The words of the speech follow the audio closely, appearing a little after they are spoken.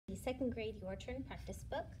second grade Your Turn practice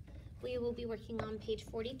book. We will be working on page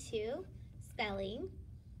 42, spelling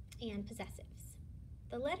and possessives.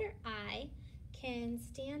 The letter I can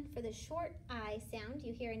stand for the short I sound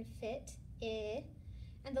you hear in fit, I,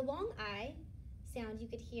 and the long I sound you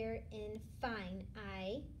could hear in fine,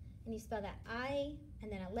 I, and you spell that I, and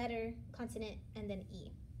then a letter, consonant, and then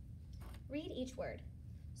E. Read each word.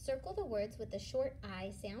 Circle the words with the short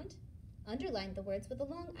I sound. Underline the words with the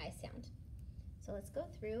long I sound. So let's go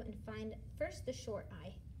through and find first the short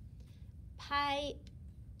I. Pipe,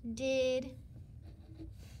 did,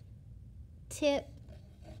 tip,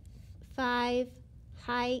 5,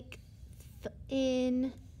 hike,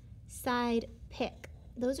 inside, pick.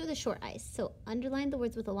 Those are the short I's. So underline the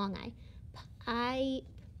words with a long I. Pipe,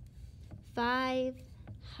 5,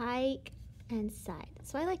 hike, and side.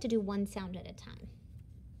 So I like to do one sound at a time.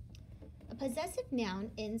 A possessive noun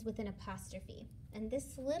ends with an apostrophe. And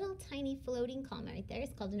this little tiny floating comma right there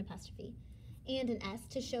is called an apostrophe. And an S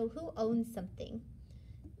to show who owns something.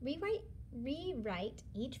 Rewrite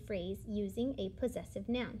each phrase using a possessive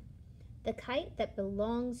noun. The kite that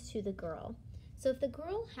belongs to the girl. So if the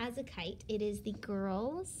girl has a kite, it is the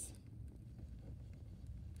girl's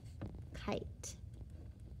kite.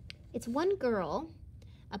 It's one girl.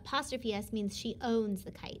 Apostrophe S means she owns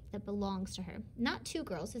the kite that belongs to her. Not two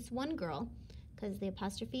girls, it's one girl, because the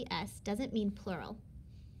apostrophe S doesn't mean plural.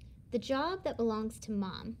 The job that belongs to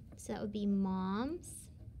mom. So that would be mom's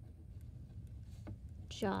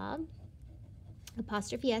job.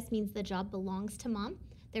 Apostrophe S means the job belongs to mom.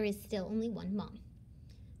 There is still only one mom.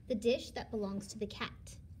 The dish that belongs to the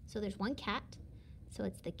cat. So there's one cat. So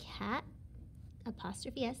it's the cat,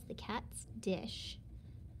 apostrophe S, the cat's dish.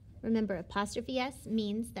 Remember, apostrophe S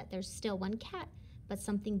means that there's still one cat, but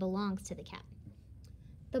something belongs to the cat.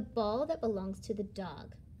 The ball that belongs to the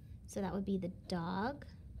dog. So that would be the dog,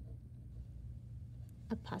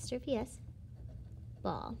 apostrophe S,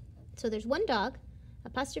 ball. So there's one dog.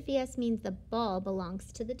 Apostrophe S means the ball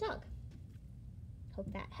belongs to the dog.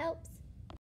 Hope that helps.